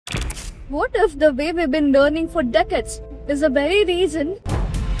What if the way we've been learning for decades is the very reason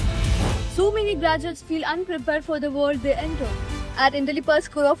so many graduates feel unprepared for the world they enter? At Intellipaat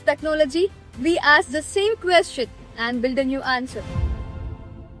School of Technology, we ask the same question and build a new answer.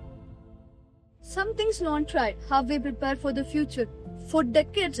 Some things not tried, how we prepare for the future. For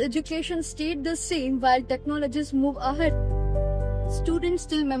decades, education stayed the same while technologies move ahead. Students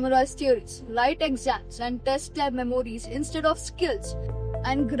still memorize theories, write exams and test their memories instead of skills,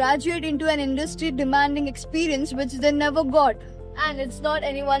 and graduate into an industry demanding experience which they never got. And it's not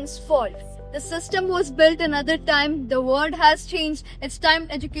anyone's fault. The system was built another time, the world has changed, it's time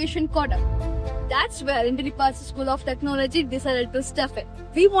education caught up. That's where Intellipaat School of Technology decided to step in.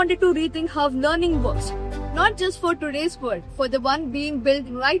 We wanted to rethink how learning works, not just for today's world, for the one being built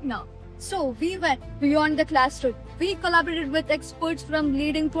right now. So we went beyond the classroom. We collaborated with experts from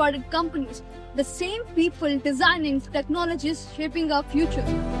leading product companies, the same people designing technologies shaping our future.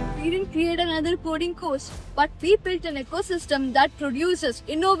 We didn't create another coding course, but we built an ecosystem that produces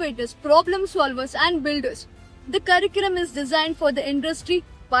innovators, problem solvers and builders. The curriculum is designed for the industry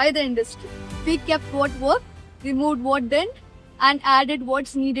by the industry. We kept what worked, removed what didn't, and added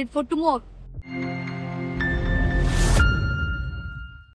what's needed for tomorrow.